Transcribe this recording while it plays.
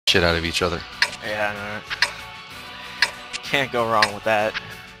shit out of each other. Yeah, no. Can't go wrong with that.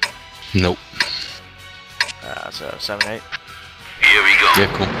 Nope. So 7-8. Here we go.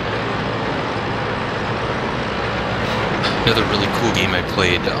 Yeah, cool. Another really cool game I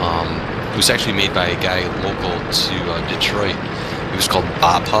played, it was actually made by a guy local to Detroit. It was called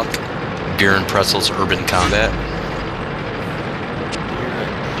Bob Huck, Beer and Pretzels Urban Combat. Beer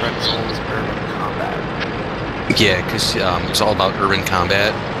and Pretzels Urban Combat. Yeah, because it was all about urban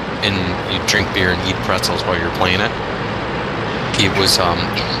combat, and you drink beer and eat pretzels while you're playing it. It was,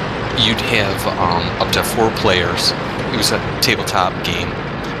 you'd have up to 4 players. It was a tabletop game,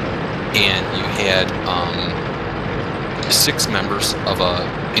 and you had 6 members of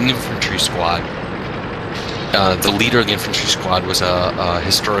an infantry squad. The leader of the infantry squad was a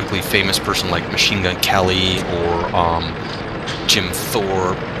historically famous person like Machine Gun Kelly or Jim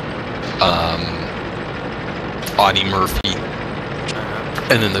Thorpe, Audie Murphy.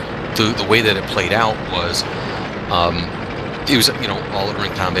 And then the way that it played out was it was, you know, all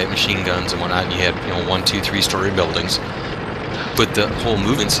urban combat, machine guns and whatnot, and you had, you know, 1, 2, 3-story buildings. But the whole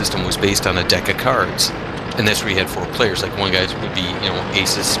movement system was based on a deck of cards. And that's where you had 4 players. Like, one guy would be, you know,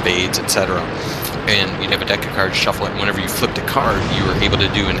 aces, spades, etc. And you'd have a deck of cards, shuffle it, and whenever you flipped a card, you were able to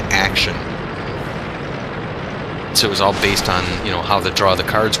do an action. So it was all based on, you know, how the draw of the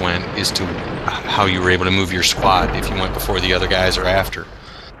cards went as to how you were able to move your squad, if you went before the other guys or after.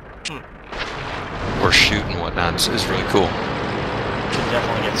 Or shoot and whatnot. So it was really cool. You can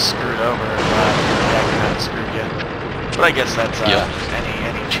definitely get screwed over if your deck kind of screwed you. But I guess that's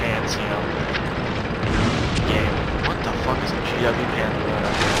any chance, you know. Game. What the fuck is a GW Panda doing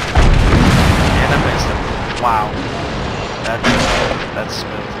up here? And I missed him. Wow. That's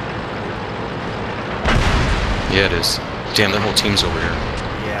smooth. Yeah, it is. Damn, their whole team's over here.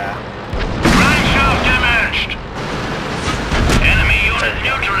 Yeah. Prime shop damaged. Enemy unit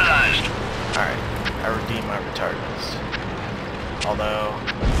neutralized. Alright. I redeem my retardants. Although,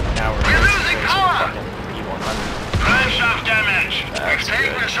 now we're losing power! fucking E100. Prime shop damaged. That's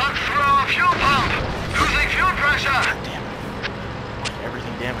Taking good. a shot through our fuel pump. Losing fuel pressure. God damn it. Like,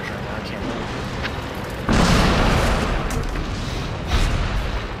 everything damaged right now, I can't move.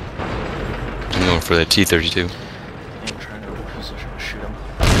 I'm going for that T-32. I'm trying to position to shoot him.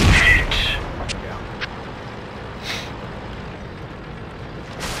 Hit. Yeah.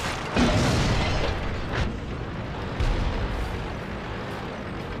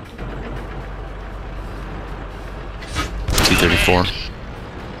 T-34.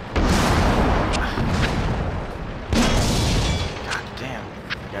 God damn.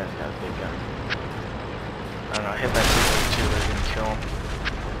 You guys got a big gun. I don't know, hit that T-32, they're gonna kill him.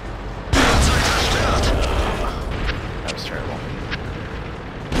 That was terrible.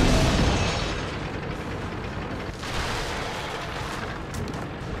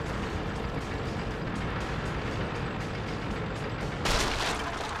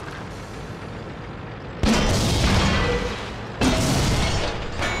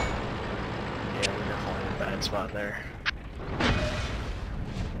 Yeah, we're definitely in a bad spot there.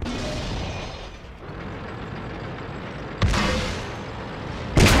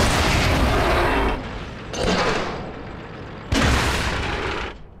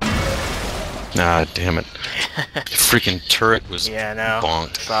 Ah, damn it. The freaking turret was Yeah, no.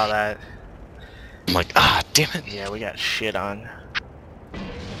 bonked. Saw that. I'm like, ah, damn it. Yeah, we got shit on.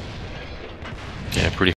 Yeah, pretty